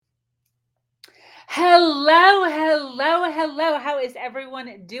Hello, hello, hello. How is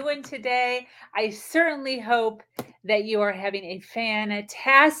everyone doing today? I certainly hope that you are having a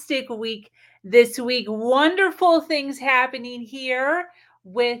fantastic week this week. Wonderful things happening here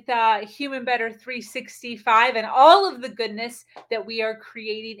with Human Better 365 and all of the goodness that we are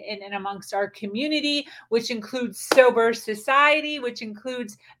creating in and amongst our community, which includes Sober Society, which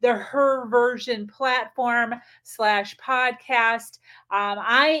includes the Her Version platform slash podcast.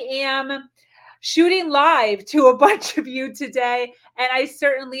 I am shooting live to a bunch of you today. And I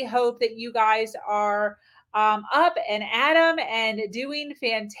certainly hope that you guys are up and at 'em and doing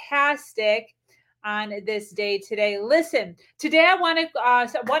fantastic on this day today. Listen, today I wanted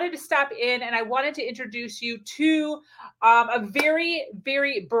to stop in and I wanted to introduce you to a very,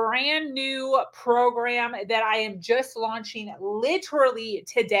 very brand new program that I am just launching literally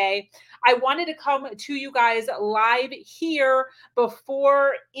today. I wanted to come to you guys live here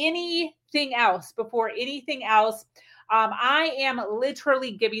before anything else. I am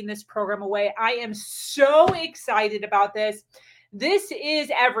literally giving this program away. I am so excited about this. This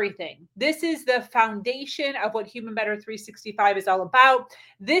is everything. This is the foundation of what Human Better 365 is all about.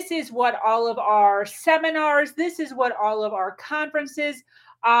 This is what all of our seminars, this is what all of our conferences,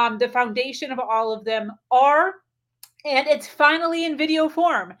 the foundation of all of them are. And it's finally in video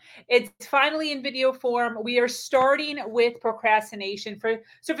form. It's finally in video form. We are starting with procrastination. For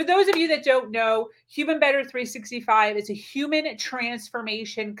those of you that don't know, Human Better 365 is a human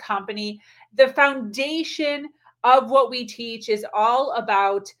transformation company. The foundation of what we teach is all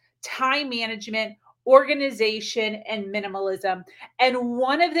about time management, organization, and minimalism. And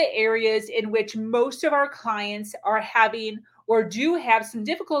one of the areas in which most of our clients are having or do have some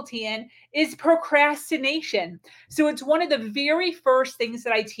difficulty in is procrastination. So it's one of the very first things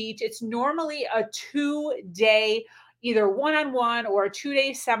that I teach. It's normally a 2-day either one-on-one or a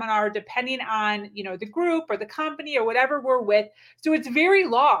 2-day seminar depending on, the group or the company or whatever we're with. So it's very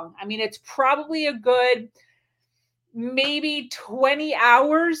long. I mean, it's probably a good maybe 20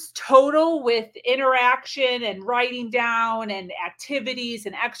 hours total with interaction and writing down and activities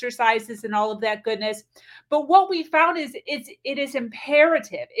and exercises and all of that goodness. But what we found is it is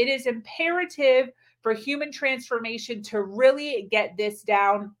imperative. It is imperative for human transformation to really get this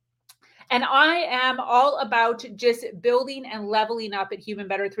down. And I am all about just building and leveling up at Human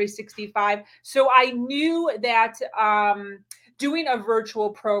Better 365. So I knew that doing a virtual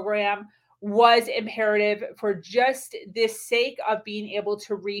program was imperative for just this sake of being able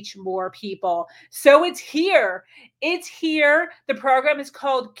to reach more people. So it's here. It's here. The program is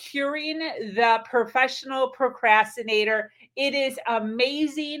called Curing the Professional Procrastinator. It is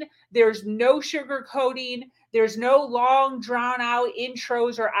amazing. There's no sugarcoating. There's no long drawn out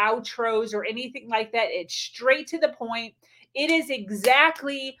intros or outros or anything like that. It's straight to the point. It is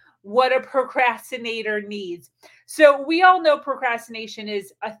exactly what a procrastinator needs. So we all know procrastination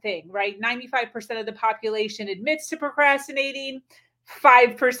is a thing, right? 95% of the population admits to procrastinating,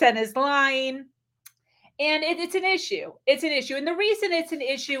 5% is lying. And it's an issue. It's an issue. And the reason it's an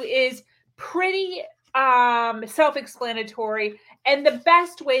issue is pretty self-explanatory. And the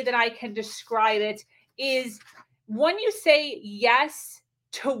best way that I can describe it is when you say yes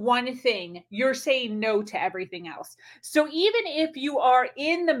to one thing, you're saying no to everything else. So even if you are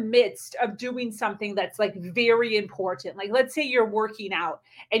in the midst of doing something that's like very important, like let's say you're working out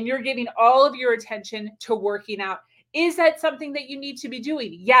and you're giving all of your attention to working out, is that something that you need to be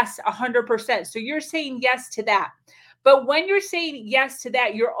doing? Yes, 100%. So you're saying yes to that. But when you're saying yes to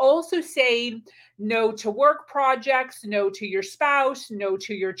that, you're also saying no to work projects, no to your spouse, no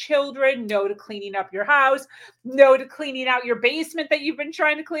to your children, no to cleaning up your house, no to cleaning out your basement that you've been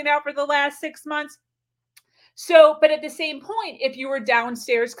trying to clean out for the last 6 months. So, but at the same point, if you were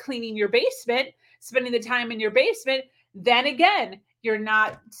downstairs cleaning your basement, spending the time in your basement, then again, you're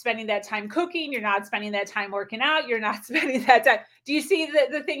not spending that time cooking. You're not spending that time working out. You're not spending that time. Do you see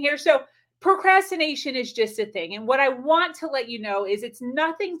the thing here? So procrastination is just a thing. And what I want to let you know is it's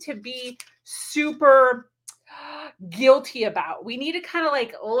nothing to be super guilty about. We need to kind of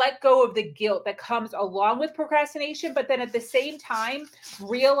like let go of the guilt that comes along with procrastination, but then at the same time,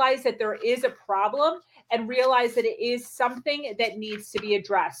 realize that there is a problem and realize that it is something that needs to be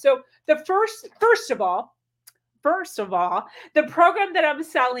addressed. So the first of all, the program that I'm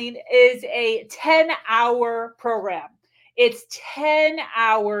selling is a 10-hour program. It's 10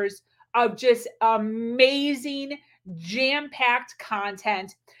 hours of just amazing, jam packed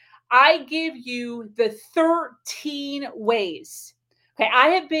content. I give you the 13 ways. Okay, I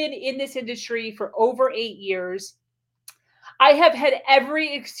have been in this industry for over 8 years. I have had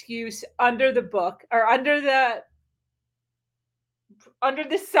every excuse under the book or under the under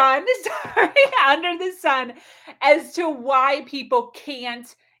the sun, sorry, under the sun, as to why people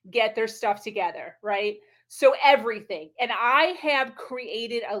can't get their stuff together, right? So everything. And I have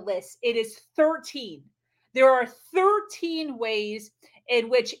created a list. It is 13. There are 13 ways in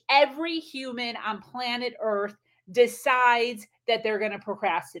which every human on planet Earth decides that they're going to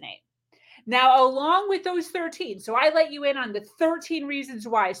procrastinate. Now, along with those 13, so I let you in on the 13 reasons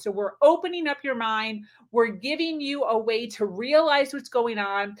why. So we're opening up your mind. We're giving you a way to realize what's going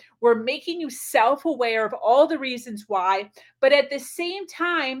on. We're making you self-aware of all the reasons why. But at the same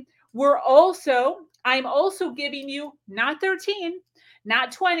time, I'm also giving you not 13,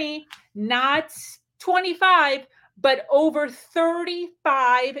 not 20, not 25, but over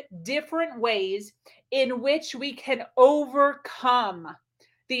 35 different ways in which we can overcome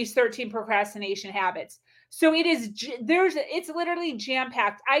these 13 procrastination habits. So it's literally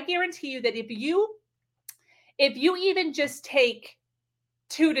jam-packed. I guarantee you that if you even just take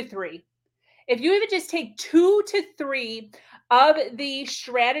 2 to 3, if you even just take 2 to 3 of the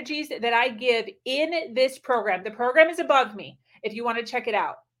strategies that I give in this program, the program is above me if you want to check it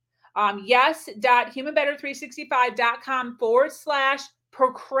out.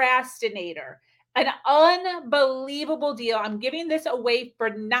 yes.humanbetter365.com/procrastinator. An unbelievable deal. I'm giving this away for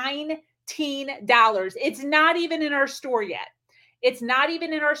 $19. It's not even in our store yet. It's not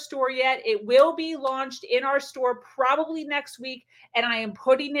even in our store yet. It will be launched in our store probably next week, and I am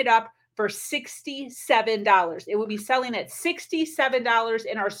putting it up for $67. It will be selling at $67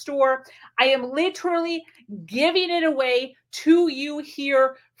 in our store. I am literally giving it away to you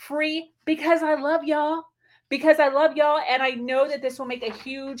here free because I love y'all. And I know that this will make a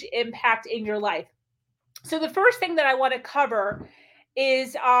huge impact in your life. So the first thing that I want to cover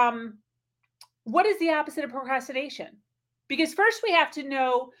is what is the opposite of procrastination? Because first we have to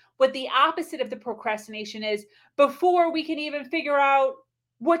know what the opposite of the procrastination is before we can even figure out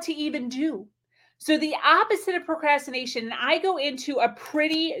what to even do. So the opposite of procrastination, and I go into a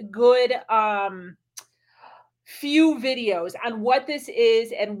pretty good few videos on what this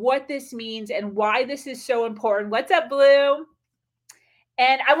is and what this means and why this is so important. What's up, Blue?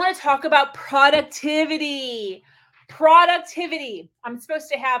 And I want to talk about productivity. I'm supposed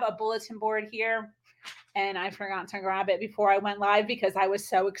to have a bulletin board here, and I forgot to grab it before I went live because I was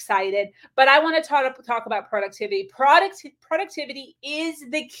so excited. But I want to talk about productivity. Productivity is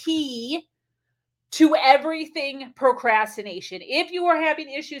the key to everything procrastination. If you are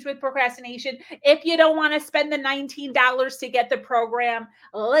having issues with procrastination, if you don't want to spend the $19 to get the program,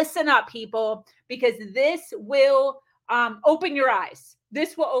 listen up, people, because this will open your eyes.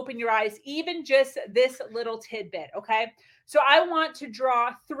 This will open your eyes, even just this little tidbit, okay? So I want to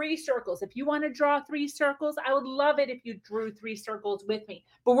draw 3 circles. If you want to draw 3 circles, I would love it if you drew 3 circles with me.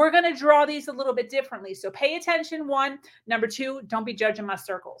 But we're going to draw these a little bit differently. So pay attention, 1. Number 2, don't be judging my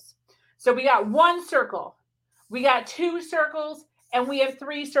circles. So we got 1 circle, we got 2 circles, and we have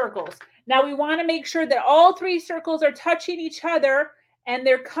 3 circles. Now we want to make sure that all 3 circles are touching each other and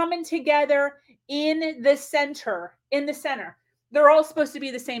they're coming together in the center. They're all supposed to be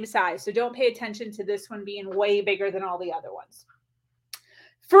the same size. So don't pay attention to this one being way bigger than all the other ones.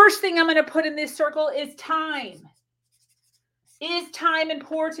 First thing I'm going to put in this circle is time. Is time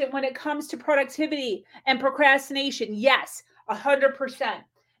important when it comes to productivity and procrastination? Yes, 100%.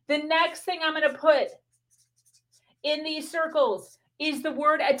 The next thing I'm going to put in these circles is the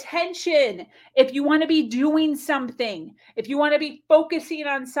word attention. If you want to be doing something, if you want to be focusing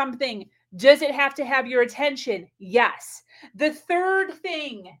on something, does it have to have your attention? Yes. The third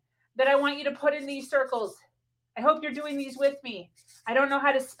thing that I want you to put in these circles, I hope you're doing these with me. I don't know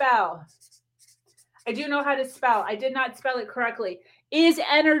how to spell. I do know how to spell. I did not spell it correctly. Is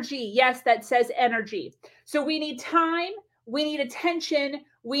energy. Yes, that says energy. So we need time, we need attention,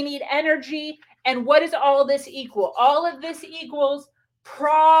 we need energy. And what does all this equal? All of this equals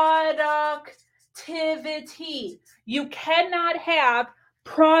productivity. You cannot have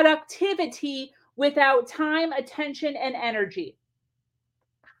productivity without time, attention, and energy.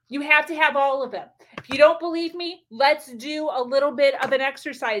 You have to have all of them. If you don't believe me, let's do a little bit of an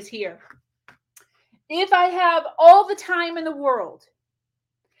exercise here. If I have all the time in the world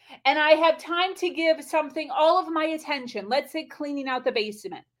and I have time to give something all of my attention, let's say cleaning out the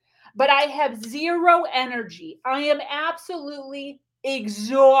basement, but I have 0 energy, I am absolutely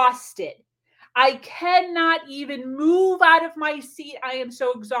exhausted. I cannot even move out of my seat. I am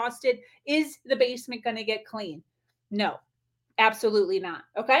so exhausted. Is the basement going to get clean? No, absolutely not.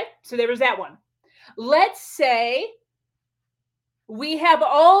 Okay, so there was that one. Let's say we have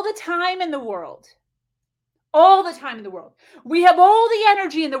all the time in the world. All the time in the world. We have all the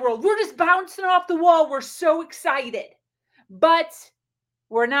energy in the world. We're just bouncing off the wall. We're so excited. But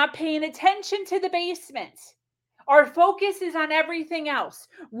We're not paying attention to the basement. Our focus is on everything else.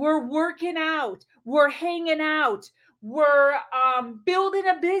 We're working out. We're hanging out. We're building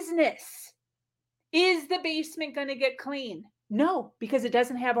a business. Is the basement going to get clean? No, because it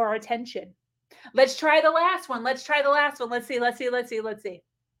doesn't have our attention. Let's try the last one. Let's see.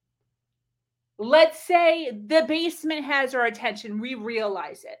 Let's say the basement has our attention. We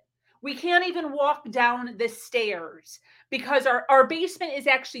realize it. We can't even walk down the stairs because our basement is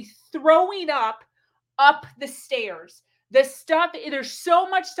actually throwing up the stairs. There's so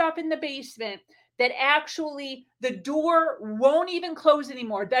much stuff in the basement that actually the door won't even close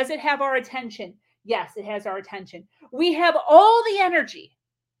anymore. Does it have our attention? Yes, it has our attention. We have all the energy.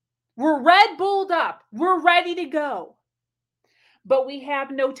 We're Red Bulled up. We're ready to go. But we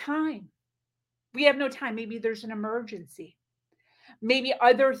have no time. Maybe there's an emergency. Maybe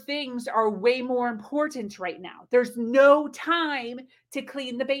other things are way more important right now. There's no time to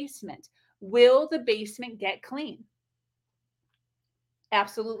clean the basement. Will the basement get clean?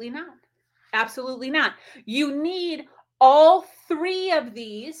 Absolutely not. Absolutely not. You need all three of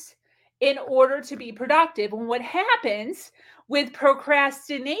these in order to be productive. And what happens with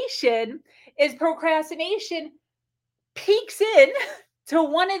procrastination is procrastination peeks in to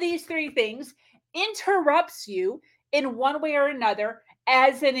one of these three things, interrupts you in one way or another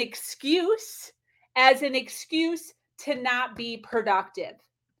as an excuse to not be productive.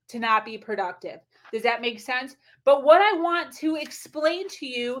 Does that make sense? But what I want to explain to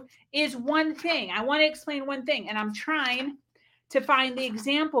you is one thing. I want to explain one thing, and I'm trying to find the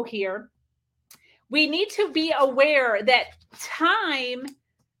example here. We need to be aware that time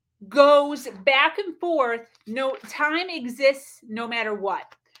goes back and forth. No, time exists no matter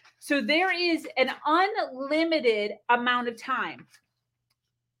what. So there is an unlimited amount of time.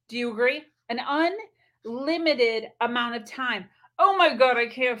 Do you agree? An unlimited amount of time. Oh my God, I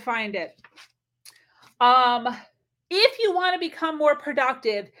can't find it. If you want to become more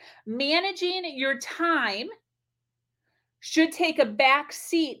productive, managing your time should take a back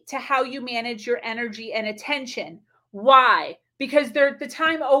seat to how you manage your energy and attention. Why? Because the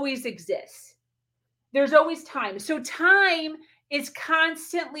time always exists. There's always time. So time is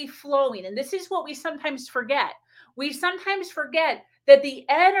constantly flowing. And this is what we sometimes forget. We sometimes forget that the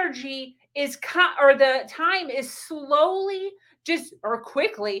energy is, or the time is slowly or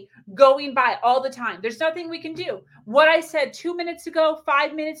quickly going by all the time. There's nothing we can do. What I said 2 minutes ago,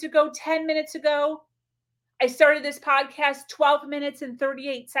 5 minutes ago, 10 minutes ago, I started this podcast 12 minutes and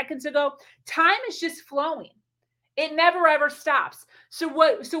 38 seconds ago. Time is just flowing. It never ever stops.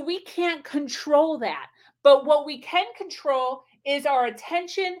 So we can't control that. But what we can control is our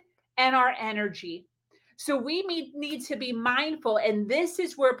attention and our energy. So we need to be mindful. And this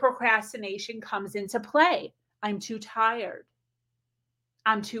is where procrastination comes into play. I'm too tired.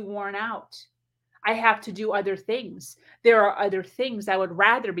 I'm too worn out. I have to do other things. There are other things I would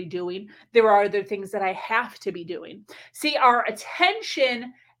rather be doing. There are other things that I have to be doing. See, our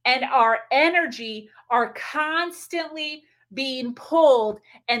attention and our energy are constantly being pulled.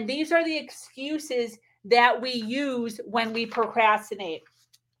 And these are the excuses that we use when we procrastinate.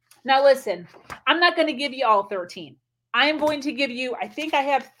 Now, listen, I'm not going to give you all 13. I am going to give you, I think I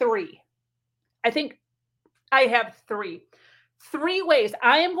have 3. Three ways.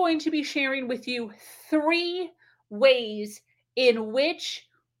 I am going to be sharing with you 3 ways in which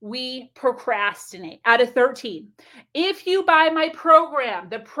we procrastinate out of 13. If you buy my program,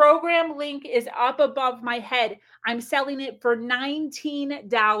 the program link is up above my head. I'm selling it for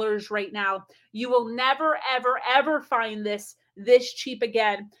 $19 right now. You will never, ever, ever find this cheap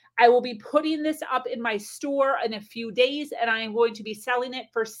again. I will be putting this up in my store in a few days, and I am going to be selling it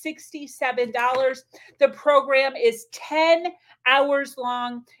for $67. The program is 10 hours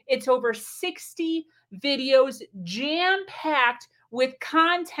long. It's over 60 videos jam-packed with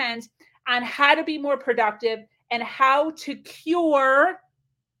content on how to be more productive and how to cure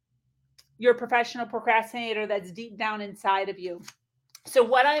your professional procrastinator that's deep down inside of you. So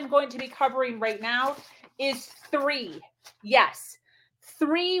what I'm going to be covering right now is 3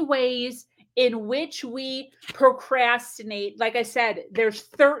 ways in which we procrastinate. Like I said, there's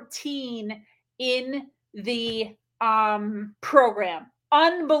 13 in the program.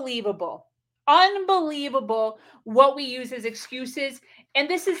 Unbelievable what we use as excuses. And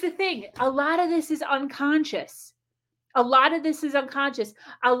this is the thing. A lot of this is unconscious. A lot of this,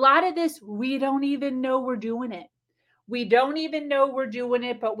 we don't even know we're doing it.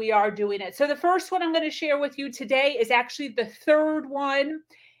 But we are doing it. So the first one I'm going to share with you today is actually the third one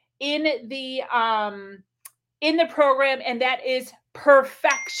in the program, and that is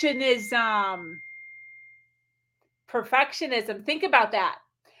perfectionism. Think about that.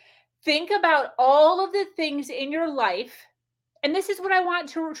 Think about all of the things in your life. And this is what I want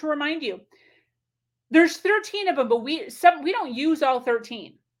to remind you. There's 13 of them, but we don't use all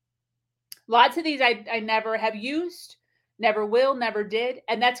 13. Lots of these I never have used, never will, never did.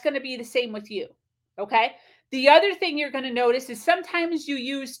 And that's going to be the same with you. Okay. The other thing you're going to notice is sometimes you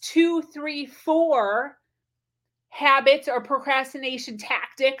use 2, 3, 4 habits or procrastination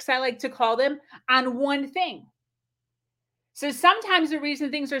tactics, I like to call them, on one thing. So sometimes the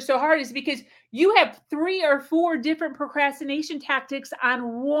reason things are so hard is because you have 3 or 4 different procrastination tactics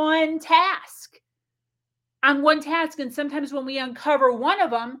on one task. And sometimes when we uncover one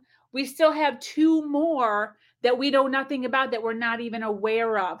of them, we still have 2 more that we know nothing about, that we're not even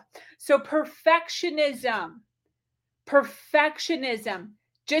aware of. So perfectionism.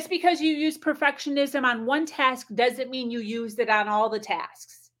 Just because you use perfectionism on one task doesn't mean you used it on all the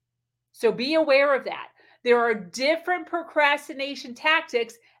tasks. So be aware of that. There are different procrastination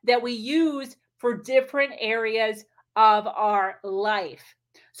tactics that we use for different areas of our life.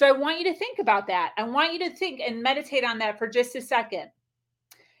 So I want you to think about that. I want you to think and meditate on that for just a second.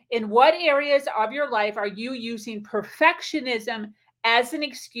 In what areas of your life are you using perfectionism as an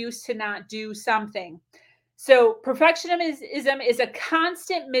excuse to not do something? So perfectionism is a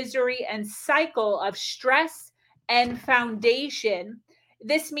constant misery and cycle of stress and foundation.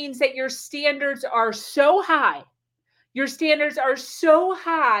 This means that your standards are so high.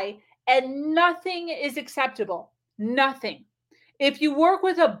 And nothing is acceptable. Nothing. If you work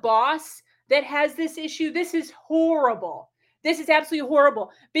with a boss that has this issue, this is horrible. This is absolutely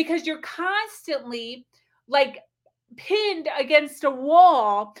horrible, because you're constantly like pinned against a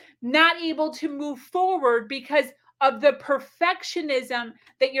wall, not able to move forward because of the perfectionism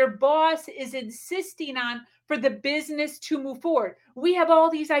that your boss is insisting on for the business to move forward. We have all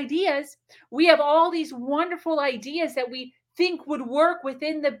these ideas. We have all these wonderful ideas that we think would work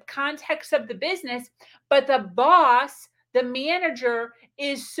within the context of the business, but the boss, the manager,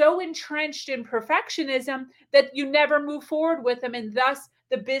 is so entrenched in perfectionism that you never move forward with them, and thus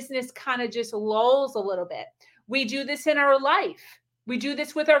the business kind of just lulls a little bit. We do this in our life. We do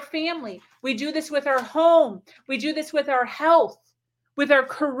this with our family. We do this with our home. We do this with our health, with our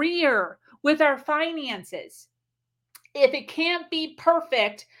career, with our finances. If it can't be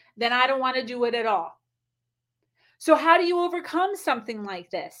perfect, then I don't want to do it at all. So how do you overcome something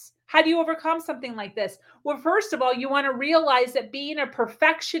like this? Well, first of all, you want to realize that being a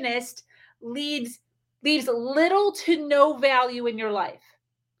perfectionist leaves little to no value in your life.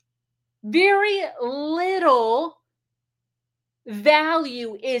 Very little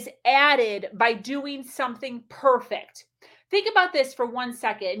value is added by doing something perfect. Think about this for 1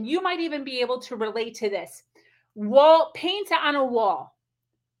 second, and you might even be able to relate to this. Paint on a wall.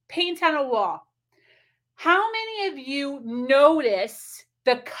 How many of you notice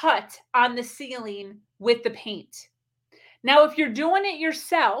the cut on the ceiling with the paint? Now, if you're doing it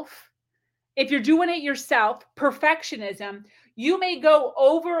yourself, perfectionism, you may go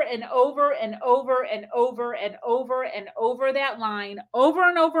over and over and over and over and over and over that line over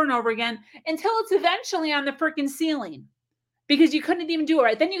and over and over again until it's eventually on the freaking ceiling, because you couldn't even do it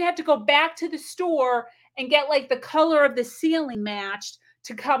right. Then you have to go back to the store and get like the color of the ceiling matched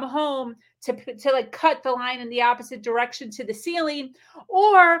to come home to like cut the line in the opposite direction to the ceiling.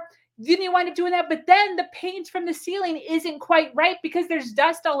 Or then you wind up doing that, but then the paint from the ceiling isn't quite right because there's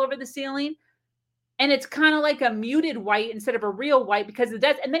dust all over the ceiling, and it's kind of like a muted white instead of a real white because of the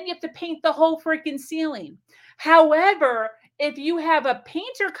dust. And then you have to paint the whole freaking ceiling. However, if you have a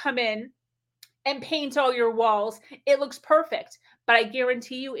painter come in and paint all your walls, it looks perfect. But I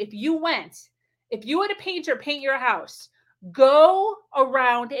guarantee you, if you had a painter paint your house, go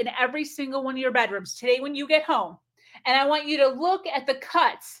around in every single one of your bedrooms today when you get home, and I want you to look at the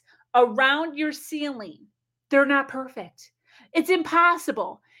cuts around your ceiling. They're not perfect. It's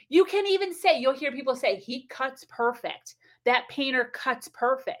impossible. You can even say, you'll hear people say, he cuts perfect. That painter cuts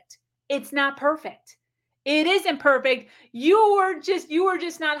perfect. It's not perfect. It isn't perfect. You were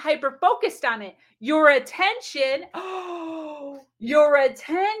just not hyper focused on it. Your attention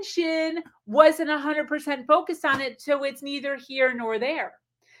wasn't 100% focused on it, so it's neither here nor there.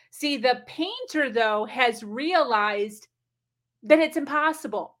 See, the painter, though, has realized that it's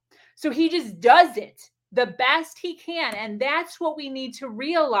impossible. So he just does it the best he can. And that's what we need to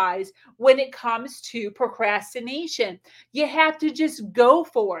realize when it comes to procrastination. You have to just go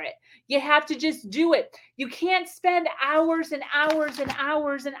for it. You have to just do it. You can't spend hours and hours and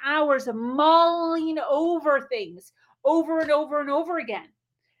hours and hours mulling over things over and over and over again.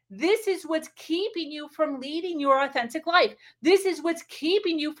 This is what's keeping you from leading your authentic life. This is what's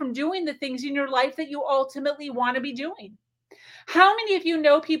keeping you from doing the things in your life that you ultimately want to be doing. How many of you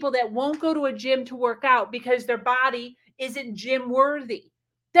know people that won't go to a gym to work out because their body isn't gym worthy?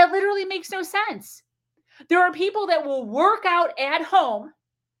 That literally makes no sense. There are people that will work out at home,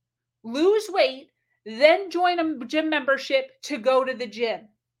 lose weight, then join a gym membership to go to the gym.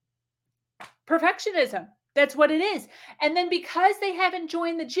 Perfectionism. That's what it is. And then because they haven't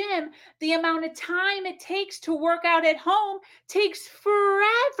joined the gym, the amount of time it takes to work out at home takes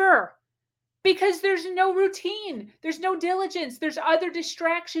forever because there's no routine, there's no diligence, there's other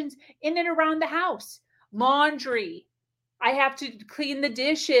distractions in and around the house. Laundry, I have to clean the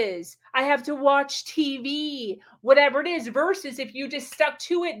dishes, I have to watch TV, whatever it is, versus if you just stuck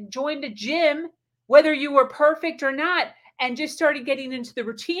to it and joined a gym, whether you were perfect or not, and just started getting into the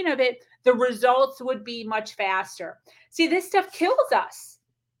routine of it, the results would be much faster. See, this stuff kills us.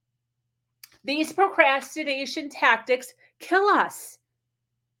 These procrastination tactics kill us.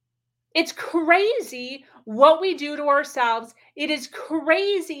 It's crazy what we do to ourselves. It is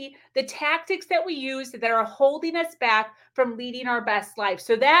crazy the tactics that we use that are holding us back from leading our best life.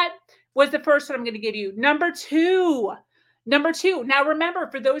 So that was the first one I'm going to give you. Number two. Now remember,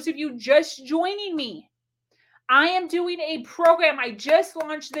 for those of you just joining me, I am doing a program. I just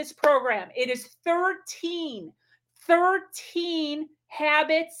launched this program. It is 13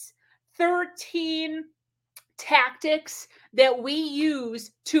 habits, 13 tactics that we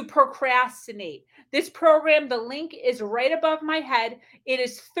use to procrastinate. This program, the link is right above my head. It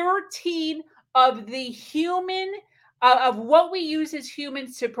is 13 of the of what we use as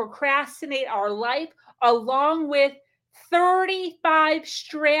humans to procrastinate our life, along with 35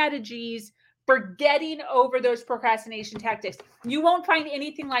 strategies for getting over those procrastination tactics. You won't find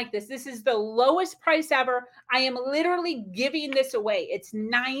anything like this. This is the lowest price ever. I am literally giving this away. It's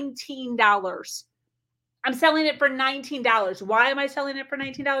 $19. I'm selling it for $19. Why am I selling it for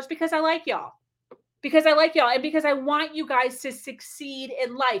 $19? Because I like y'all. And because I want you guys to succeed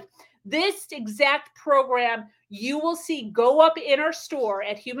in life. This exact program you will see go up in our store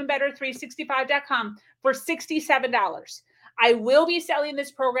at humanbetter365.com for $67. I will be selling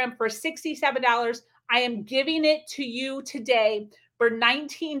this program for $67. I am giving it to you today for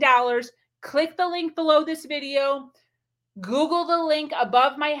 $19. Click the link below this video. Google the link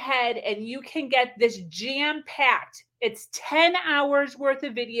above my head and you can get this jam-packed. It's 10 hours worth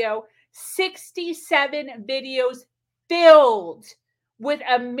of video, 67 videos filled with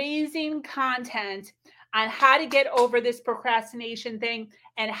amazing content on how to get over this procrastination thing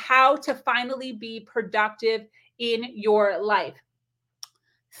and how to finally be productive in your life.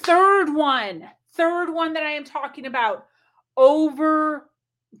 Second one that I am talking about, overwhelm.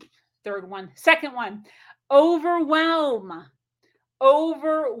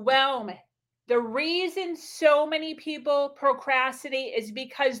 The reason so many people procrastinate is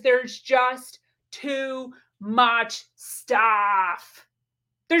because there's just too much stuff.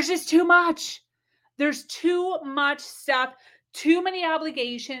 There's just too much. There's too much stuff, too many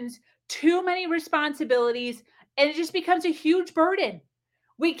obligations, too many responsibilities, and it just becomes a huge burden.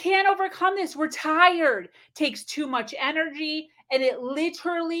 We can't overcome this. We're tired. It takes too much energy, and it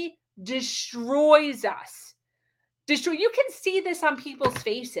literally destroys us. You can see this on people's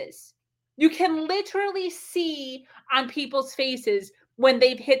faces. You can literally see on people's faces when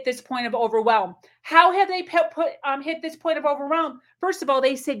they've hit this point of overwhelm. How have they hit this point of overwhelm? First of all,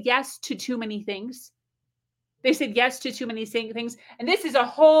 they said yes to too many things. And this is a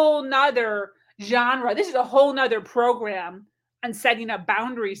whole nother genre. This is a whole nother program on setting up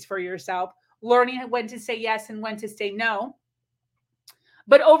boundaries for yourself, learning when to say yes and when to say no.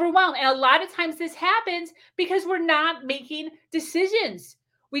 But overwhelmed. And a lot of times this happens because we're not making decisions.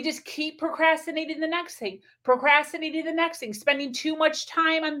 We just keep procrastinating the next thing, spending too much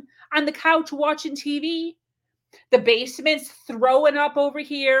time on the couch watching TV. The basement's throwing up over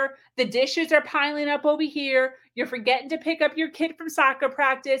here. The dishes are piling up over here. You're forgetting to pick up your kid from soccer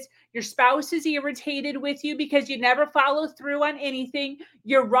practice. Your spouse is irritated with you because you never follow through on anything.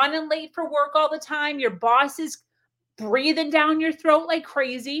 You're running late for work all the time. Your boss is breathing down your throat like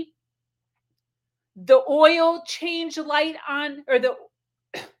crazy. The oil change light on, or the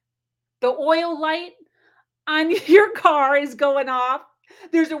oil light on your car is going off.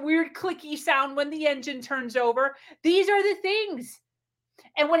 There's a weird clicky sound when the engine turns over. These are the things.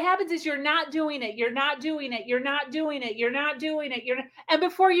 And what happens is you're not doing it. And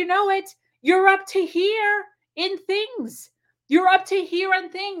before you know it, you're up to here in things.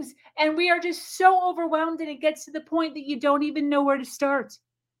 And we are just so overwhelmed, and it gets to the point that you don't even know where to start.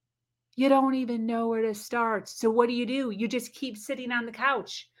 So what do? You just keep sitting on the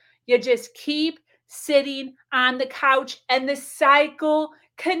couch. And the cycle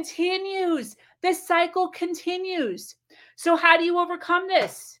continues. So how do you overcome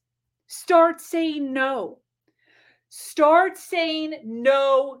this? Start saying no. Start saying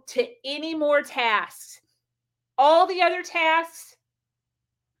no to any more tasks. All the other tasks,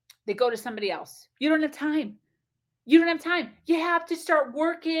 they go to somebody else. You don't have time. You don't have time. You have to start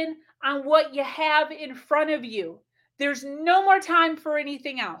working on what you have in front of you. There's no more time for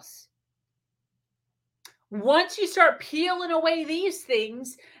anything else. Once you start peeling away these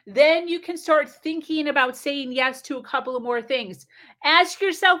things, then you can start thinking about saying yes to a couple of more things. Ask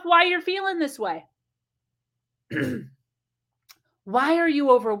yourself why you're feeling this way. Why are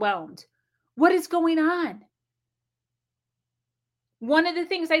you overwhelmed? What is going on? One of the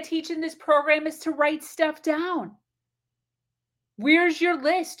things I teach in this program is to write stuff down. Where's your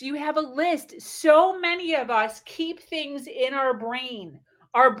list? You have a list. So many of us keep things in our brain.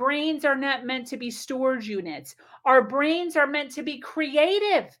 Our brains are not meant to be storage units. Our brains are meant to be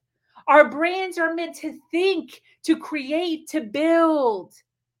creative. Our brains are meant to think, to create, to build,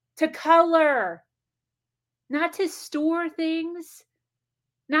 to color, not to store things,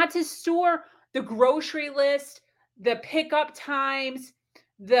 not to store the grocery list, the pickup times,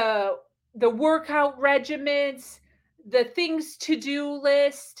 the workout regimens, the things to do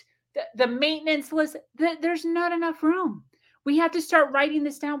list, the maintenance list. There's not enough room. We have to start writing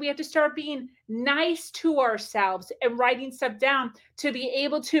this down. We have to start being nice to ourselves and writing stuff down to be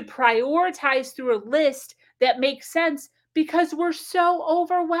able to prioritize through a list that makes sense because we're so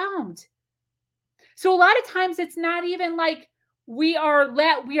overwhelmed. So a lot of times it's not even like we are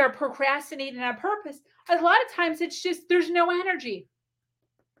procrastinating on purpose. A lot of times it's just there's no energy.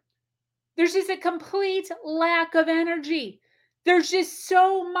 There's just a complete lack of energy. There's just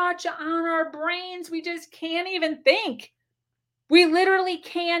so much on our brains, we just can't even think. We literally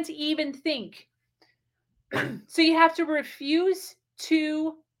can't even think. So you have to refuse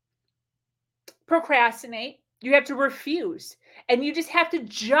to procrastinate. You have to refuse. And you just have to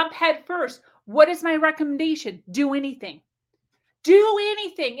jump head first. What is my recommendation? Do anything. Do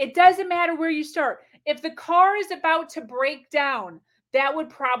anything. It doesn't matter where you start. If the car is about to break down, that would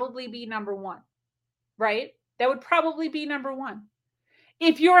probably be number one, right? That would probably be number one.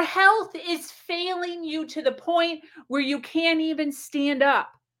 If your health is failing you to the point where you can't even stand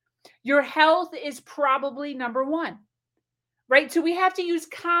up, your health is probably number one, right? So we have to use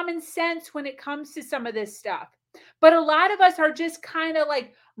common sense when it comes to some of this stuff. But a lot of us are just kind of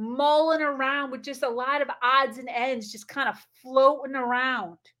like mulling around with just a lot of odds and ends, just kind of floating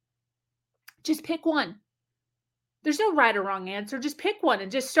around. Just pick one. There's no right or wrong answer. Just pick one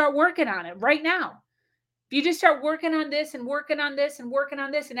and just start working on it right now. If you just start working on this and working on this and working on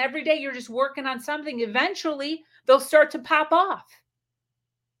this, and every day you're just working on something, eventually they'll start to pop off.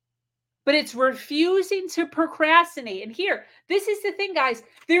 But it's refusing to procrastinate. And here, this is the thing, guys.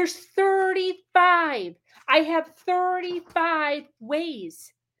 There's 35. I have 35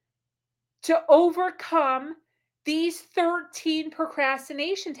 ways to overcome these 13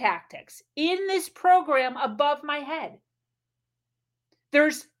 procrastination tactics in this program above my head.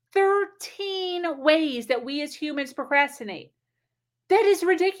 There's 13 ways that we as humans procrastinate. That is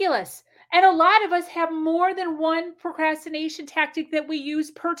ridiculous. And a lot of us have more than one procrastination tactic that we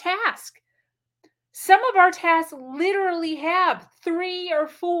use per task. Some of our tasks literally have 3 or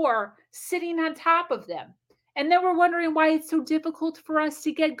 4 sitting on top of them. And then we're wondering why it's so difficult for us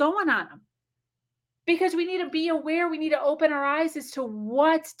to get going on them. Because we need to be aware, we need to open our eyes as to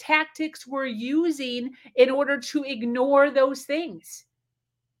what tactics we're using in order to ignore those things.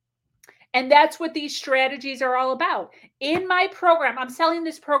 And that's what these strategies are all about. In my program, I'm selling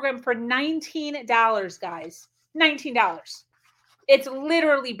this program for $19, guys. $19. It's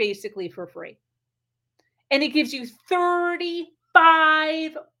literally basically for free. And it gives you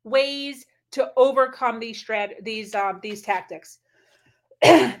 35 ways to overcome these tactics.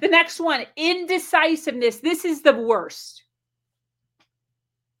 The next one, indecisiveness. This is the worst.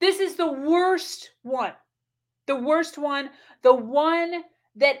 This is the worst one. The worst one, the one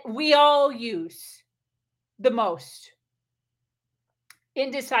that we all use the most.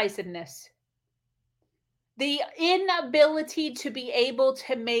 Indecisiveness. The inability to be able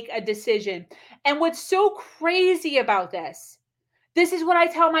to make a decision. And what's so crazy about this is what I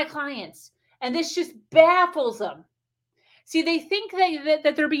tell my clients, and this just baffles them. See, they think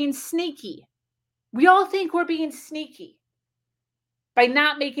that they're being sneaky. We all think we're being sneaky by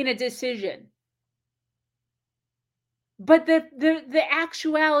not making a decision. But the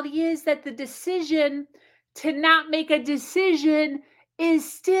actuality is that the decision to not make a decision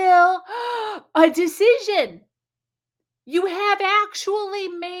is still a decision. You have actually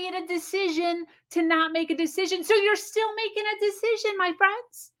made a decision to not make a decision. So you're still making a decision, my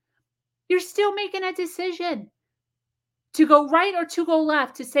friends. You're still making a decision. to go right or to go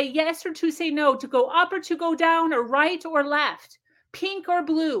left, to say yes or to say no, to go up or to go down, or right or left, pink or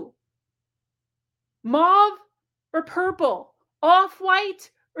blue, mauve or purple, off-white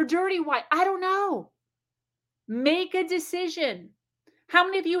or dirty white. I don't know. Make a decision. How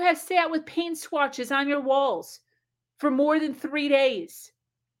many of you have sat with paint swatches on your walls for more than 3 days?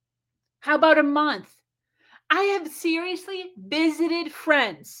 How about a month? I have seriously visited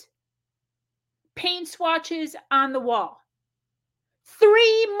friends. Paint swatches on the wall.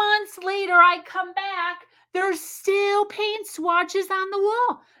 3 months later, I come back. There's still paint swatches on the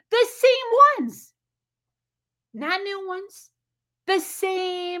wall. The same ones. Not new ones. The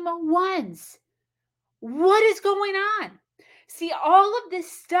same ones. What is going on? See, all of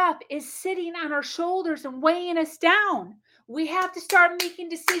this stuff is sitting on our shoulders and weighing us down. We have to start making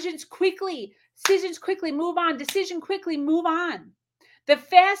decisions quickly. Decisions quickly, move on. Decision quickly, move on. The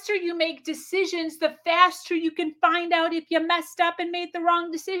faster you make decisions, the faster you can find out if you messed up and made the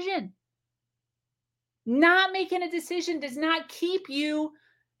wrong decision. Not making a decision does not keep you.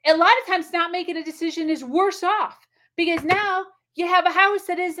 A lot of times, not making a decision is worse off, because now you have a house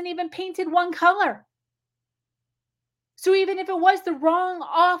that isn't even painted one color. So even if it was the wrong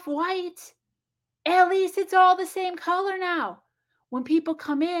off-white, at least it's all the same color now. When people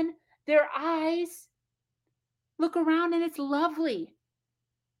come in, their eyes look around and it's lovely.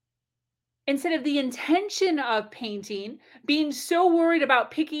 Instead of the intention of painting, being so worried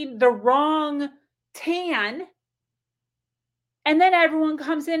about picking the wrong tan, and then everyone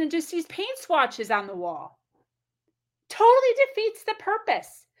comes in and just sees paint swatches on the wall. Totally defeats the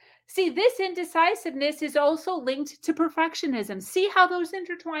purpose. See, this indecisiveness is also linked to perfectionism. See how those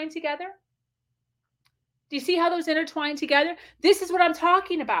intertwine together? Do you see how those intertwine together? This is what I'm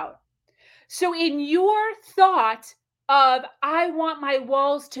talking about. So in your thought of, I want my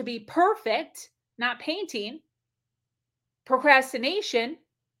walls to be perfect, not painting, procrastination,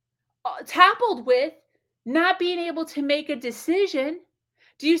 coupled with not being able to make a decision.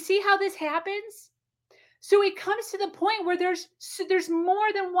 Do you see how this happens? So it comes to the point where there's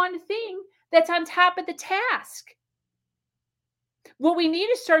more than one thing that's on top of the task. What we need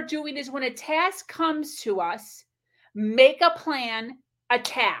to start doing is, when a task comes to us, make a plan,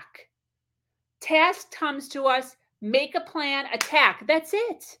 attack. Task comes to us, make a plan, attack. That's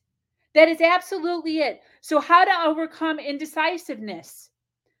it. That is absolutely it. So how to overcome indecisiveness?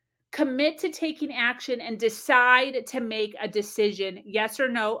 Commit to taking action and decide to make a decision. Yes or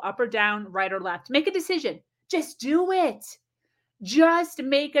no, up or down, right or left. Make a decision. Just do it. Just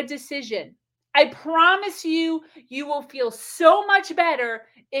make a decision. I promise you, you will feel so much better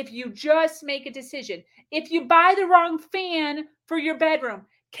if you just make a decision. If you buy the wrong fan for your bedroom,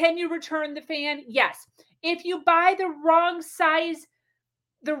 can you return the fan? Yes. If you buy the wrong size,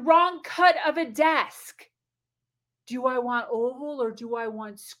 the wrong cut of a desk, do I want oval or do I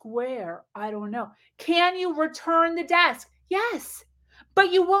want square? I don't know. Can you return the desk? Yes.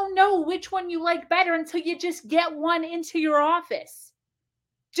 But you won't know which one you like better until you just get one into your office.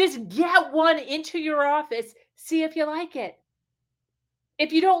 Just get one into your office. See if you like it.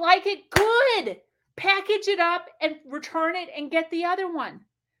 If you don't like it, good. Package it up and return it and get the other one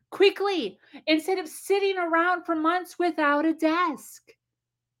quickly, instead of sitting around for months without a desk.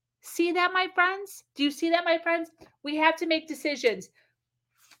 See that, my friends? Do you see that, my friends? We have to make decisions.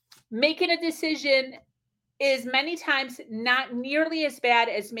 Making a decision is many times not nearly as bad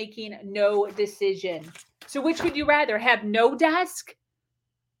as making no decision. So which would you rather, have no desk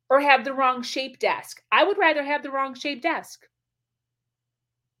or have the wrong shaped desk? I would rather have the wrong shaped desk.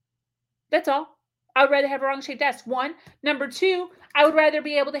 That's all. I would rather have a wrong shaped desk. One. Number two, I would rather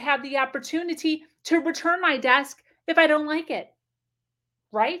be able to have the opportunity to return my desk if I don't like it.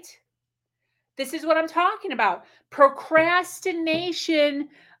 Right? This is what I'm talking about. Procrastination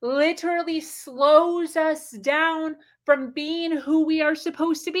literally slows us down from being who we are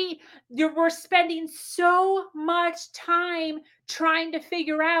supposed to be. We're spending so much time trying to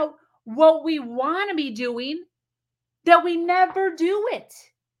figure out what we want to be doing that we never do it.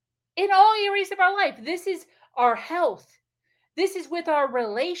 In all areas of our life. This is our health. This is with our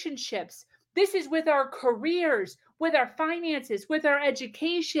relationships. This is with our careers, with our finances, with our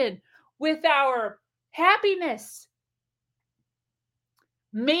education, with our happiness.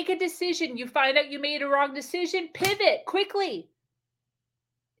 Make a decision. You find out you made a wrong decision, pivot quickly.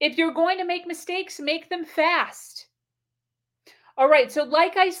 If you're going to make mistakes, make them fast. All right, so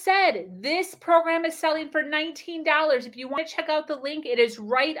like I said, this program is selling for $19. If you want to check out the link, it is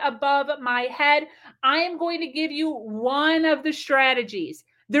right above my head. I am going to give you one of the strategies.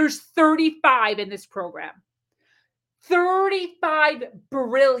 There's 35 in this program. 35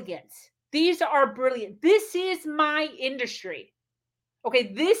 brilliant These are brilliant. This is my industry.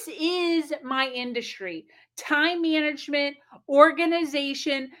 Okay, this is my industry. Time management,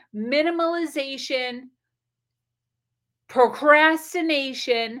 organization, minimalization,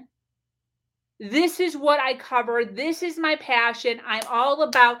 procrastination. This is what I cover. This is my passion. I'm all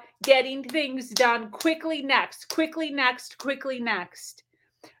about getting things done quickly next, quickly next, quickly next.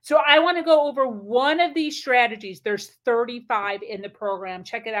 So I want to go over one of these strategies. There's 35 in the program.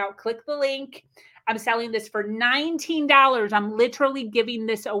 Check it out. Click the link. I'm selling this for $19. I'm literally giving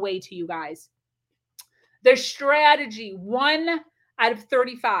this away to you guys. The strategy, 1 out of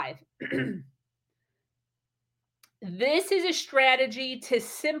 35. This is a strategy to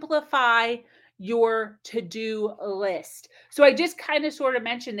simplify your to-do list. So I just kind of sort of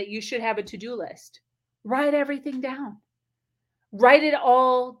mentioned that you should have a to-do list. Write everything down. Write it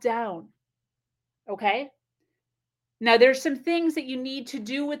all down. Okay? Now, there's some things that you need to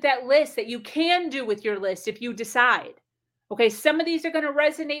do with that list that you can do with your list if you decide. Okay, some of these are going to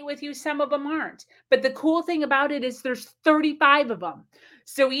resonate with you, some of them aren't. But the cool thing about it is there's 35 of them.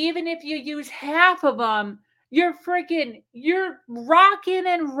 So even if you use half of them, you're rocking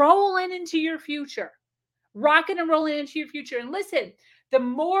and rolling into your future. Rocking and rolling into your future. And listen, the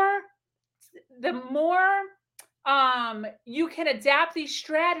more you can adapt these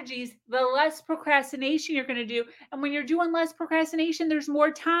strategies, the less procrastination you're going to do. And when you're doing less procrastination, there's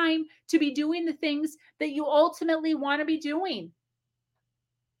more time to be doing the things that you ultimately want to be doing.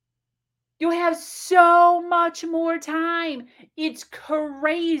 You have so much more time. It's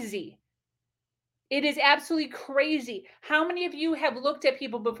crazy. It is absolutely crazy. How many of you have looked at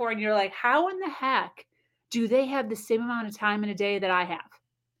people before and you're like, how in the heck do they have the same amount of time in a day that I have?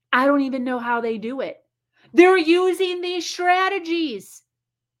 I don't even know how they do it. They're using these strategies.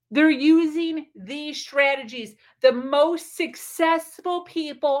 They're using these strategies. The most successful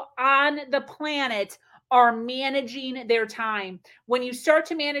people on the planet are managing their time. When you start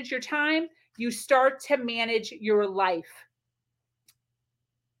to manage your time, you start to manage your life.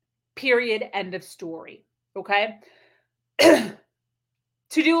 Period. End of story. Okay?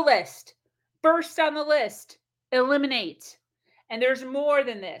 To-do list. First on the list, eliminate. And there's more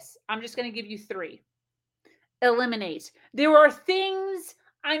than this. I'm just going to give you 3. Eliminate. There are things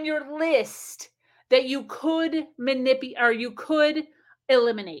on your list that you could manipulate or you could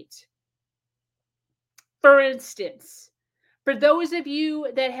eliminate. For instance, for those of you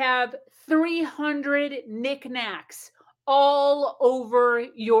that have 300 knickknacks all over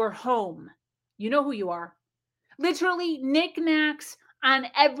your home, you know who you are. Literally knickknacks on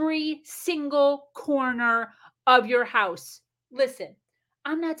every single corner of your house. Listen,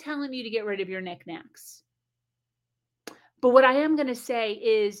 I'm not telling you to get rid of your knickknacks. But what I am going to say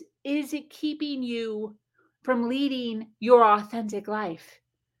is it keeping you from leading your authentic life?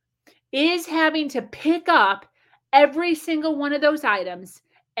 Is having to pick up every single one of those items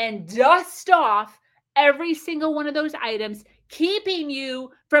and dust off every single one of those items, keeping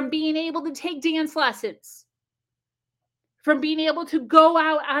you from being able to take dance lessons, from being able to go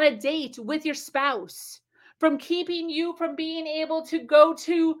out on a date with your spouse, from keeping you from being able to go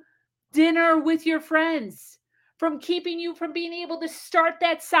to dinner with your friends, from keeping you from being able to start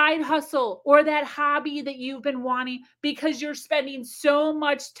that side hustle or that hobby that you've been wanting because you're spending so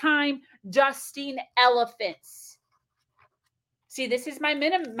much time dusting elephants. See, this is my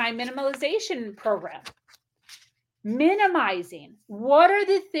minimalization program. Minimizing. What are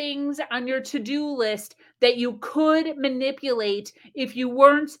the things on your to-do list that you could manipulate if you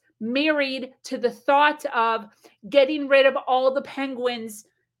weren't married to the thought of getting rid of all the penguins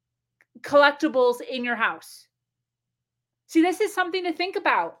collectibles in your house? See, this is something to think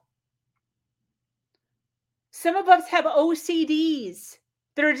about. Some of us have OCDs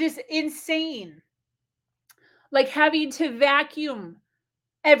that are just insane. Like having to vacuum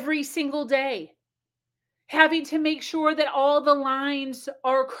every single day. Having to make sure that all the lines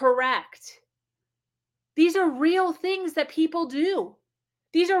are correct. These are real things that people do.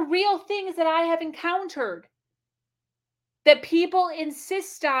 These are real things that I have encountered that people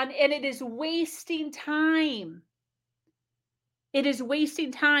insist on, and it is wasting time. It is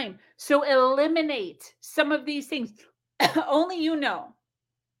wasting time. So eliminate some of these things. Only you know.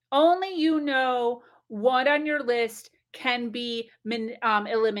 Only you know what on your list can be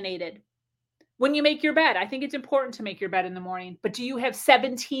eliminated. When you make your bed, I think it's important to make your bed in the morning. But do you have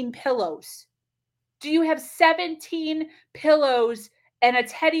 17 pillows? Do you have 17 pillows and a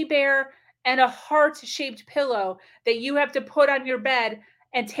teddy bear and a heart-shaped pillow that you have to put on your bed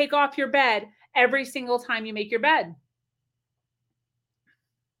and take off your bed every single time you make your bed?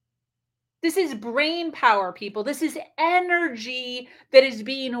 This is brain power, people. This is energy that is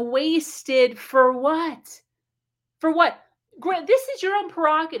being wasted for what? For what? This is your own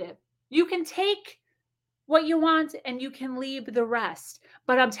prerogative. You can take what you want and you can leave the rest.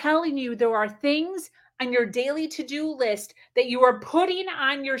 But I'm telling you, there are things on your daily to-do list that you are putting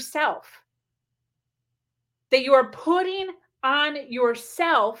on yourself. That you are putting on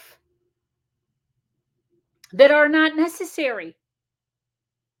yourself that are not necessary.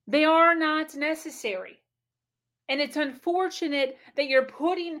 They are not necessary. And it's unfortunate that you're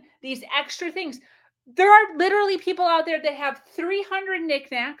putting these extra things. There are literally people out there that have 300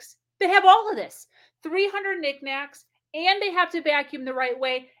 knickknacks that have all of this 300 knickknacks, and they have to vacuum the right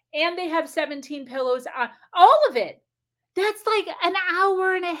way, and they have 17 pillows on all of it. That's like an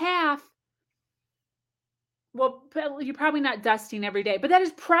hour and a half. Well, you're probably not dusting every day, but that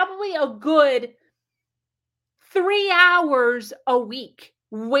is probably a good 3 hours a week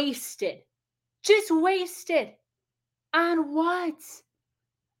wasted. Just wasted. On what?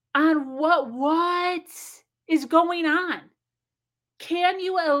 On what is going on? Can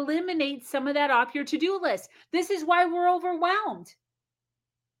you eliminate some of that off your to-do list? This is why we're overwhelmed.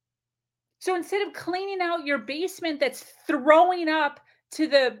 So instead of cleaning out your basement that's throwing up to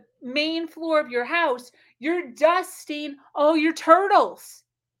the main floor of your house, you're dusting all your turtles.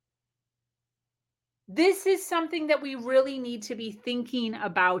 This is something that we really need to be thinking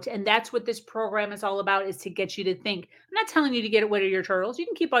about. And that's what this program is all about, is to get you to think. I'm not telling you to get rid of your turtles. You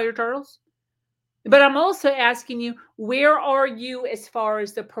can keep all your turtles. But I'm also asking you, where are you as far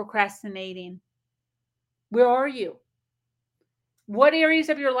as the procrastinating? Where are you? What areas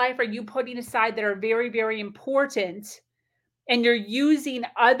of your life are you putting aside that are very, very important? And you're using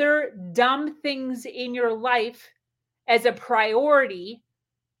other dumb things in your life as a priority,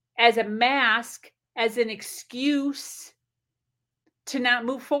 as a mask, as an excuse to not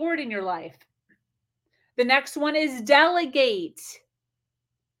move forward in your life. The next one is delegate.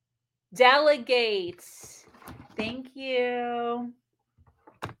 Delegate. Thank you.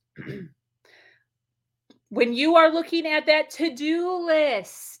 When you are looking at that to-do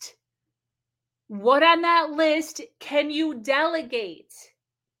list, what on that list can you delegate?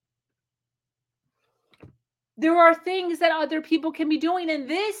 There are things that other people can be doing, and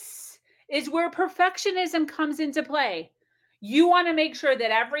this is where perfectionism comes into play. You want to make sure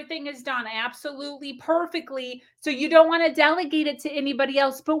that everything is done absolutely perfectly, so you don't want to delegate it to anybody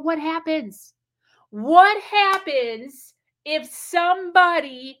else. But what happens? What happens if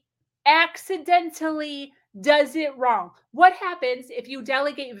somebody accidentally does it wrong? What happens if you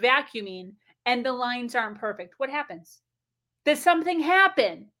delegate vacuuming and the lines aren't perfect? What happens? Does something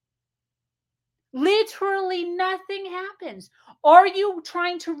happen? Literally nothing happens. Are you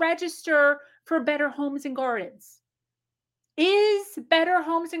trying to register for Better Homes and Gardens? Is Better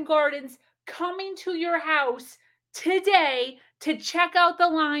Homes and Gardens coming to your house today to check out the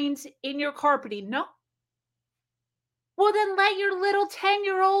lines in your carpeting? No. Well, then let your little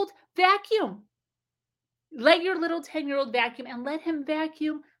 10-year-old vacuum. Let your little 10-year-old vacuum, and let him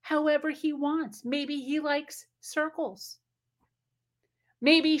vacuum however he wants. Maybe he likes circles.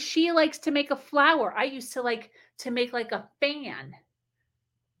 Maybe she likes to make a flower. I used to like to make like a fan,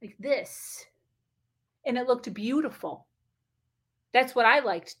 like this, and it looked beautiful. That's what I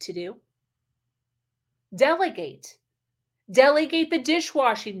liked to do. Delegate. Delegate the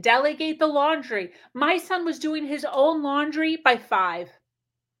dishwashing. Delegate the laundry. My son was doing his own laundry by 5.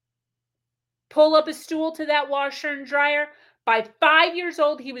 Pull up a stool to that washer and dryer. By 5 years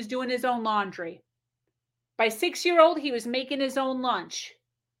old, he was doing his own laundry. By 6-year-old, he was making his own lunch.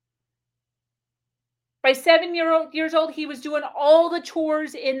 By 7 years old, he was doing all the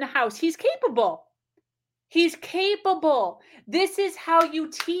chores in the house. He's capable. He's capable. This is how you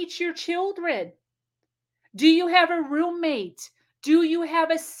teach your children. Do you have a roommate? Do you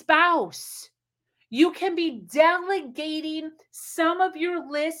have a spouse? You can be delegating some of your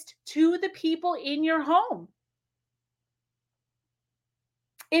list to the people in your home.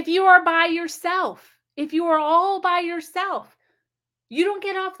 If you are by yourself, if you are all by yourself, you don't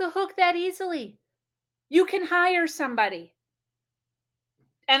get off the hook that easily. You can hire somebody.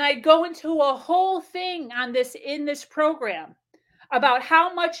 And I go into a whole thing on this in this program about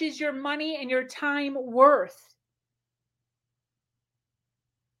how much is your money and your time worth.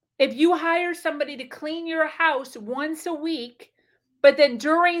 If you hire somebody to clean your house once a week, but then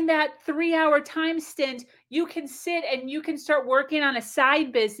during that 3-hour time stint, you can sit and you can start working on a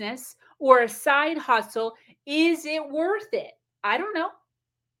side business or a side hustle, is it worth it? I don't know.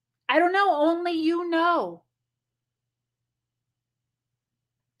 I don't know. Only you know.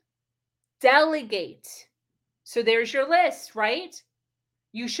 Delegate. So there's your list, right?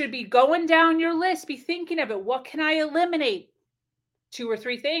 You should be going down your list, be thinking of it. What can I eliminate? 2 or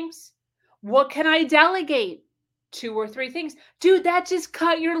 3 things. What can I delegate? 2 or 3 things. Dude, that just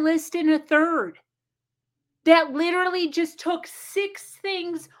cut your list in a third. That literally just took 6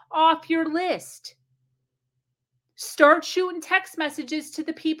 things off your list. Start shooting text messages to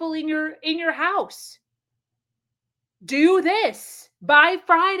the people in your house. Do this by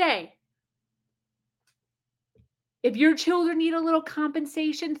Friday. If your children need a little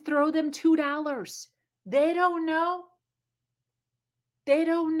compensation, throw them $2. They don't know. They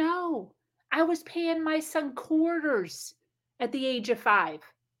don't know. I was paying my son quarters at the age of 5.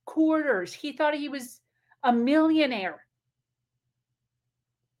 Quarters. He thought he was a millionaire.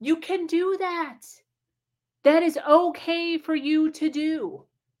 You can do that. That is okay for you to do.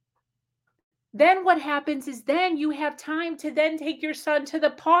 Then what happens is then you have time to then take your son to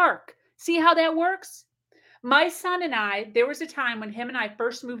the park. See how that works? My son and I, there was a time when him and I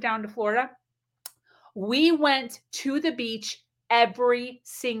first moved down to Florida. We went to the beach every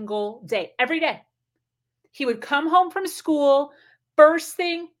single day, every day. He would come home from school, first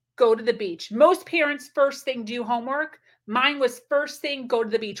thing, go to the beach. Most parents, first thing, do homework. Mine was first thing, go to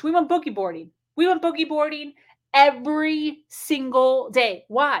the beach. We went boogie boarding. We went boogie boarding every single day.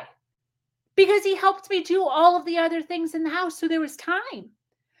 Why? Because he helped me do all of the other things in the house. So there was time.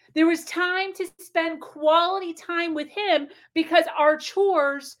 There was time to spend quality time with him because our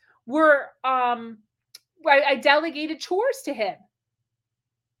chores were, I delegated chores to him.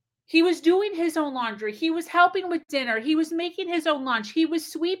 He was doing his own laundry. He was helping with dinner. He was making his own lunch. He was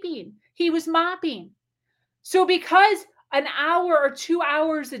sweeping. He was mopping. So because an hour or 2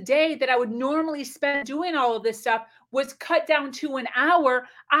 hours a day that I would normally spend doing all of this stuff was cut down to an hour,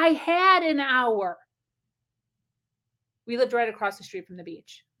 I had an hour. We lived right across the street from the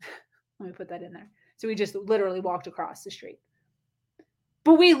beach. Let me put that in there. So we just literally walked across the street.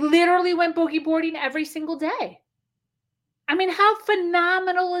 But we literally went boogie boarding every single day. I mean, how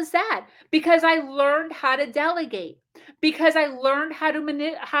phenomenal is that? Because I learned how to delegate. Because I learned how to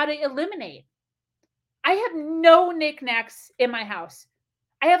eliminate. I have no knickknacks in my house.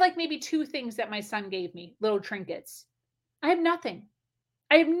 I have like maybe 2 things that my son gave me, little trinkets. I have nothing.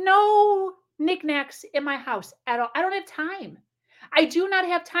 I have no knickknacks in my house at all. I don't have time. I do not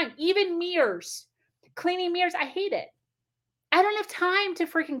have time. Even mirrors, cleaning mirrors, I hate it. I don't have time to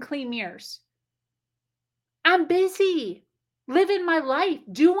freaking clean mirrors. I'm busy living my life,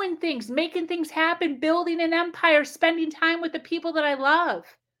 doing things, making things happen, building an empire, spending time with the people that I love,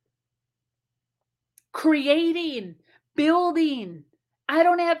 creating, building. I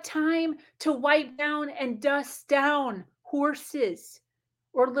don't have time to wipe down and dust down horses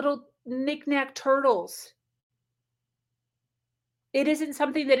or little knick-knack turtles. It isn't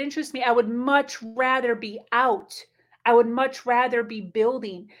something that interests me. I would much rather be out. I would much rather be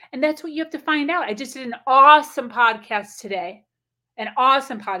building. And that's what you have to find out. I just did an awesome podcast today. And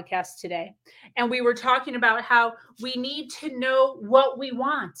we were talking about how we need to know what we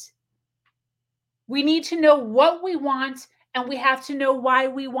want. We need to know what we want, and we have to know why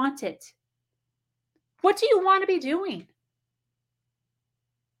we want it. What do you want to be doing?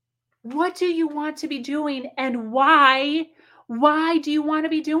 What do you want to be doing, and why? Why do you want to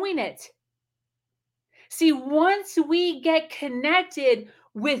be doing it? See, once we get connected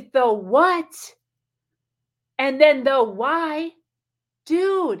with the what and then the why,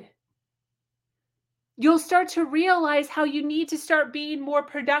 dude, you'll start to realize how you need to start being more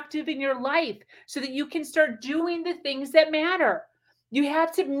productive in your life so that you can start doing the things that matter. You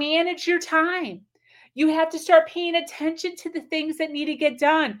have to manage your time. You have to start paying attention to the things that need to get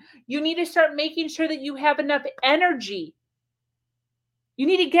done. You need to start making sure that you have enough energy. You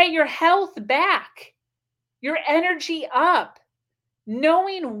need to get your health back, your energy up.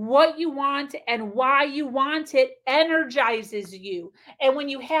 Knowing what you want and why you want it energizes you. And when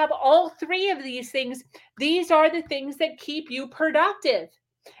you have all 3 of these things, these are the things that keep you productive.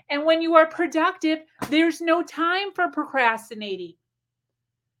 And when you are productive, there's no time for procrastinating.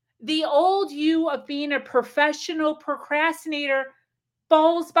 The old you of being a professional procrastinator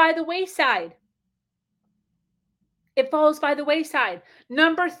falls by the wayside. It falls by the wayside.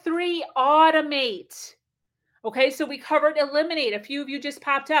 Number 3, automate. Okay, so we covered eliminate. A few of you just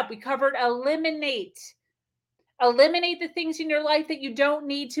popped up. We covered eliminate. Eliminate the things in your life that you don't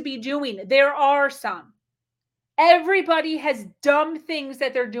need to be doing. There are some. Everybody has dumb things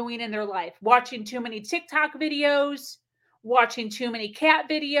that they're doing in their life. Watching too many TikTok videos, watching too many cat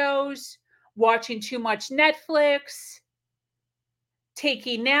videos, watching too much Netflix,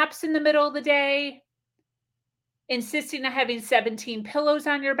 taking naps in the middle of the day, insisting on having 17 pillows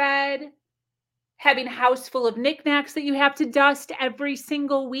on your bed, having a house full of knickknacks that you have to dust every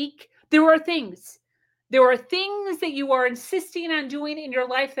single week. There are things. There are things that you are insisting on doing in your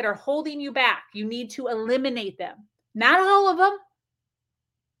life that are holding you back. You need to eliminate them. Not all of them,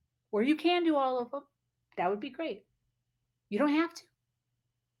 or you can do all of them. That would be great. You don't have to.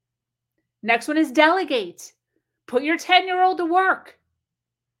 Next one is delegate. Put your 10-year-old to work.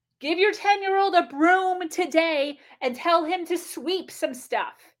 Give your 10-year-old a broom today and tell him to sweep some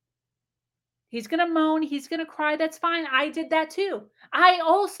stuff. He's going to moan. He's going to cry. That's fine. I did that too. I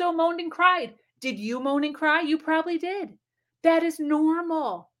also moaned and cried. Did you moan and cry? You probably did. That is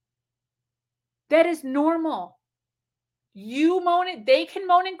normal. That is normal. You moan it. They can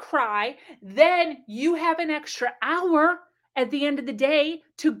moan and cry. Then you have an extra hour at the end of the day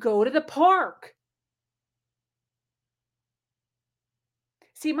to go to the park.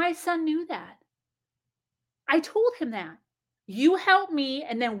 See, my son knew that. I told him that. You help me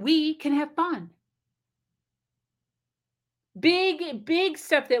and then we can have fun. Big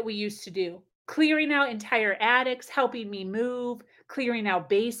stuff that we used to do. Clearing out entire attics, helping me move, clearing out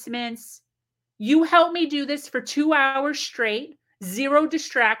basements. You help me do this for 2 hours straight, 0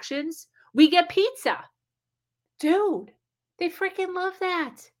 distractions. We get pizza. Dude, they freaking love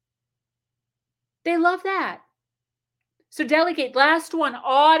that. They love that. So delegate. Last one,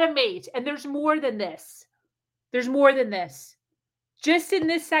 automate. And there's more than this. There's more than this. Just in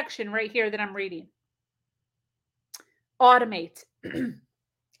this section right here that I'm reading. Automate.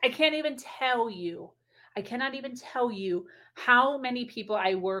 I cannot even tell you how many people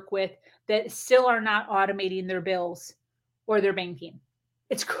I work with that still are not automating their bills or their banking.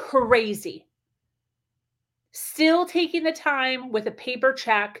 It's crazy. Still taking the time with a paper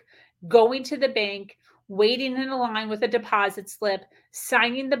check, going to the bank, waiting in a line with a deposit slip,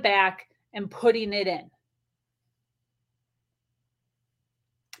 signing the back, and putting it in.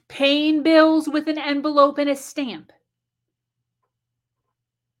 Paying bills with an envelope and a stamp.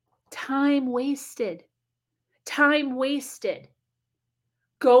 Time wasted. Time wasted.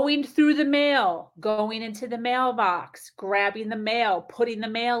 Going through the mail, going into the mailbox, grabbing the mail, putting the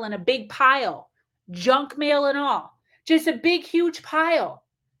mail in a big pile, junk mail and all. Just a big, huge pile.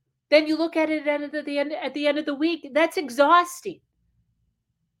 Then you look at it at the end of the week. That's exhausting.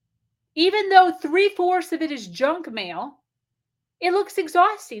 Even though 3/4 of it is junk mail, it looks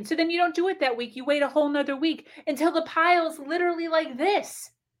exhausting. So then you don't do it that week. You wait a whole nother week until the pile's literally like this.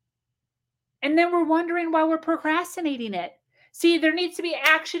 And then we're wondering why we're procrastinating it. See, there needs to be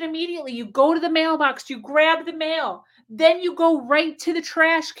action immediately. You go to the mailbox, you grab the mail, then you go right to the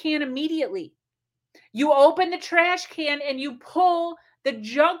trash can immediately. You open the trash can and you pull the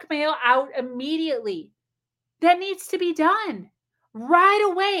junk mail out immediately. That needs to be done.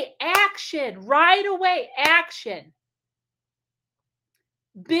 Right away, action. Right away, action.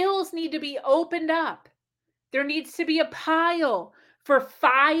 Bills need to be opened up. There needs to be a pile for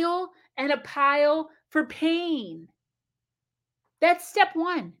file and a pile for paying. That's step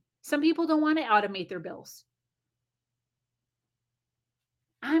one. Some people don't want to automate their bills.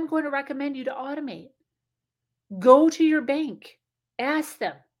 I'm going to recommend you to automate. Go to your bank. Ask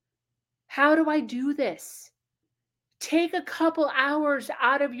them, how do I do this? Take a couple hours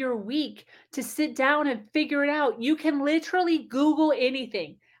out of your week to sit down and figure it out. You can literally Google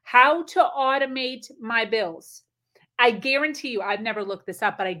anything. How to automate my bills. I guarantee you, I've never looked this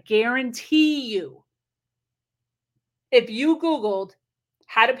up, but I guarantee you, if you Googled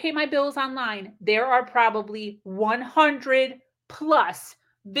how to pay my bills online, there are probably 100 plus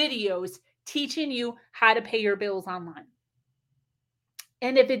videos teaching you how to pay your bills online.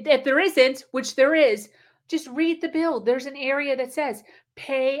 And if there isn't, which there is, just read the bill. There's an area that says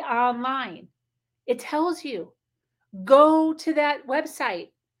pay online. It tells you. Go to that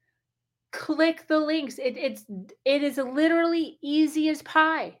website. Click the links. It is literally easy as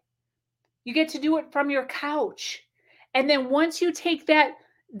pie. You get to do it from your couch. And then once you take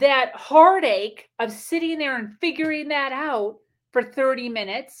that heartache of sitting there and figuring that out for 30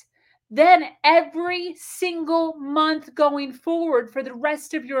 minutes, then every single month going forward for the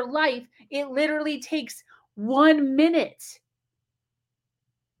rest of your life, it literally takes 1 minute.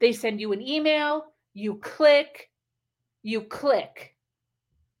 They send you an email, you click.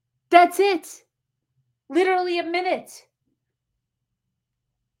 That's it. Literally a minute.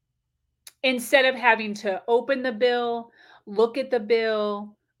 Instead of having to open the bill, look at the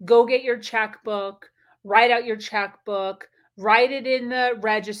bill, go get your checkbook, write out your checkbook, write it in the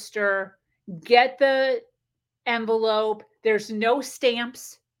register, get the envelope. There's no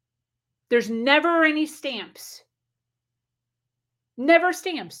stamps. There's never any stamps. Never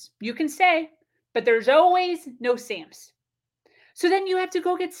stamps. You can say, but there's always no stamps. So then you have to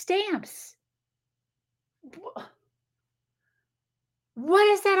go get stamps. What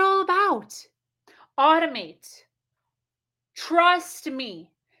is that all about? Automate. Trust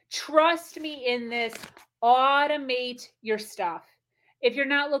me. Trust me in this. Automate your stuff. If you're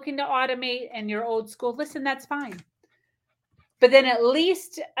not looking to automate and you're old school, listen, that's fine. But then at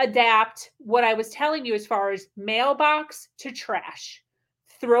least adapt what I was telling you as far as mailbox to trash.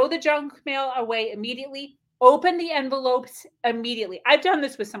 Throw the junk mail away immediately. Open the envelopes immediately. I've done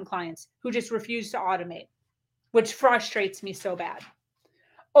this with some clients who just refuse to automate, which frustrates me so bad.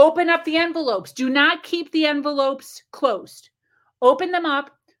 Open up the envelopes. Do not keep the envelopes closed. Open them up.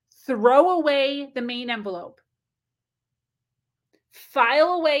 Throw away the main envelope.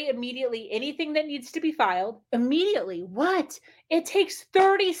 File away immediately anything that needs to be filed immediately. What? It takes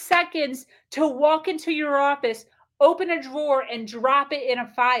 30 seconds to walk into your office, open a drawer, and drop it in a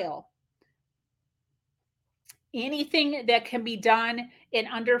file. Anything that can be done in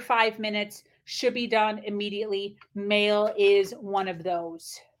under 5 minutes should be done immediately. Mail is one of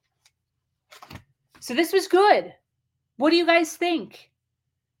those. So this was good. What do you guys think?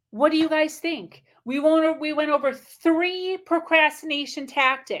 What do you guys think? We went over 3 procrastination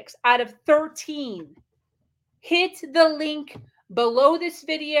tactics out of 13. Hit the link below this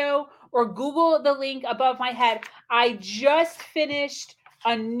video or Google the link above my head. I just finished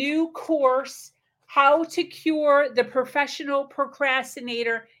a new course, How to Cure the Professional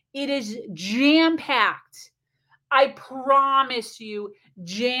Procrastinator. It is jam-packed. I promise you,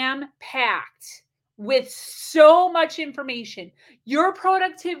 jam-packed with so much information. Your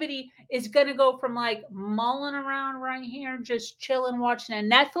productivity is going to go from like mulling around right here, just chilling, watching a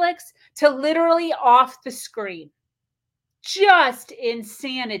Netflix, to literally off the screen. Just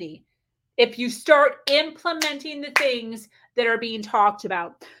insanity if you start implementing the things that are being talked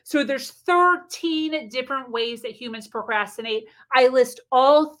about. So there's 13 different ways that humans procrastinate. I list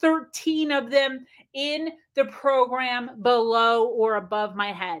all 13 of them in the program below or above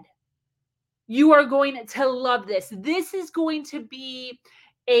my head. You are going to love this. This is going to be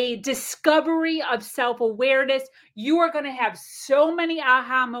a discovery of self-awareness. You are going to have so many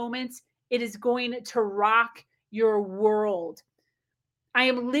aha moments. It is going to rock your world. I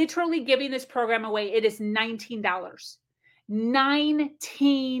am literally giving this program away. It is $19.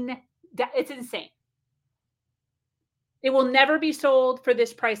 It's insane. It will never be sold for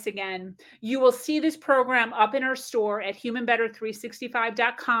this price again. You will see this program up in our store at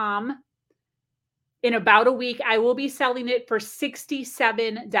humanbetter365.com. In about a week, I will be selling it for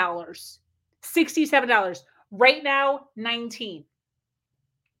 $67. $67. Right now, $19.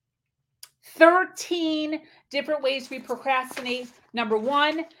 13 different ways we procrastinate. Number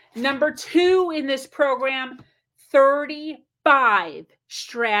 1. Number 2 in this program, 35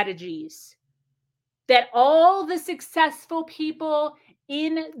 strategies that all the successful people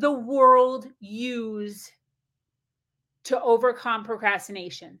in the world use to overcome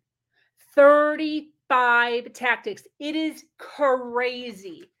procrastination. 35 tactics. It is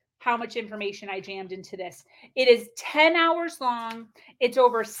crazy how much information I jammed into this. It is 10 hours long. It's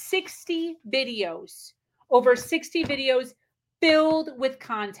over 60 videos. Over 60 videos filled with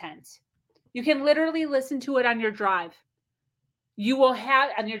content. You can literally listen to it on your drive. You will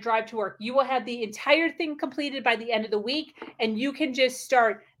have, on your drive to work, you will have the entire thing completed by the end of the week, and you can just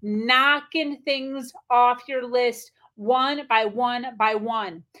start knocking things off your list one by one by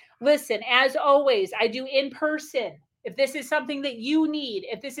one. Listen, as always, I do in person. If this is something that you need,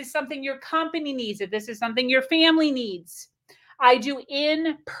 if this is something your company needs, if this is something your family needs, I do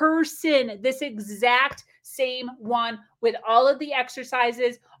in person this exact same one with all of the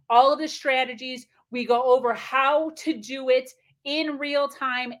exercises, all of the strategies. We go over how to do it in real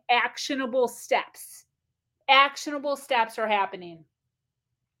time, actionable steps. Actionable steps are happening.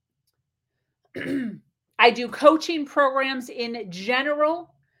 I do coaching programs in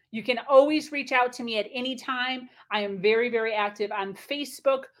general. You can always reach out to me at any time. I am very, very active on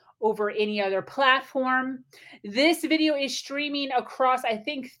Facebook, over any other platform. This video is streaming across, I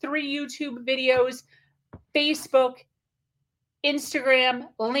think, 3 YouTube videos, Facebook, Instagram,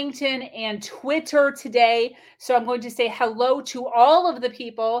 LinkedIn, and Twitter today. So I'm going to say hello to all of the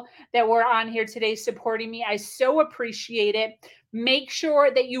people that were on here today supporting me. I so appreciate it. Make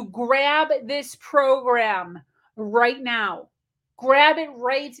sure that you grab this program right now. Grab it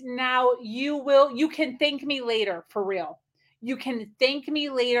right now. You can thank me later, for real. You can thank me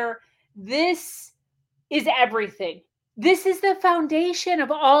later. This is everything. This is the foundation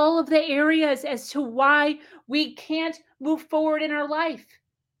of all of the areas as to why we can't move forward in our life.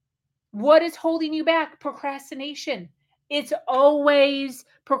 What is holding you back? Procrastination. It's always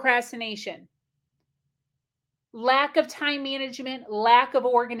procrastination. Lack of time management, lack of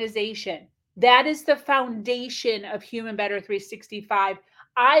organization. That is the foundation of Human Better 365.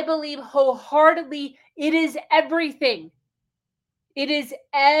 I believe wholeheartedly it is everything. It is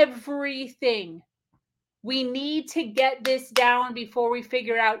everything. We need to get this down before we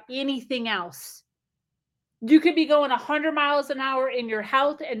figure out anything else. You could be going 100 miles an hour in your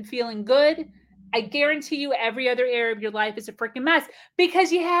health and feeling good. I guarantee you every other area of your life is a freaking mess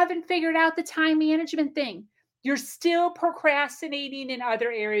because you haven't figured out the time management thing. You're still procrastinating in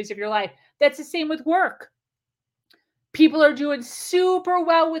other areas of your life. That's the same with work. People are doing super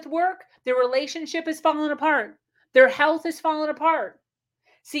well with work. Their relationship is falling apart. Their health is falling apart.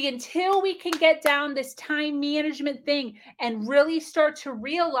 See, until we can get down this time management thing and really start to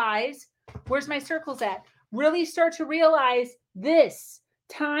realize, where's my circles at? Really start to realize this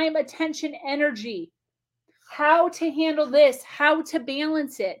time, attention, energy, how to handle this, how to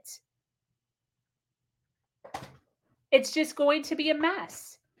balance it. It's just going to be a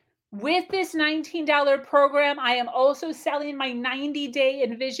mess. With this $19 program, I am also selling my 90-day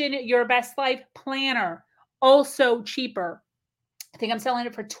Envision Your Best Life planner, also cheaper. I think I'm selling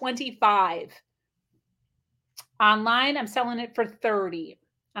it for $25. Online, I'm selling it for $30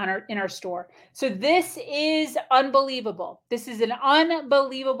 in our store. So this is unbelievable. This is an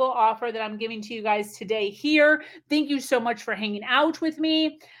unbelievable offer that I'm giving to you guys today here. Thank you so much for hanging out with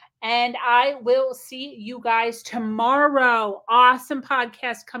me. And I will see you guys tomorrow. Awesome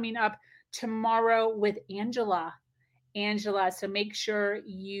podcast coming up tomorrow with Angela. So make sure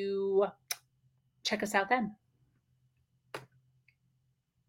you check us out then.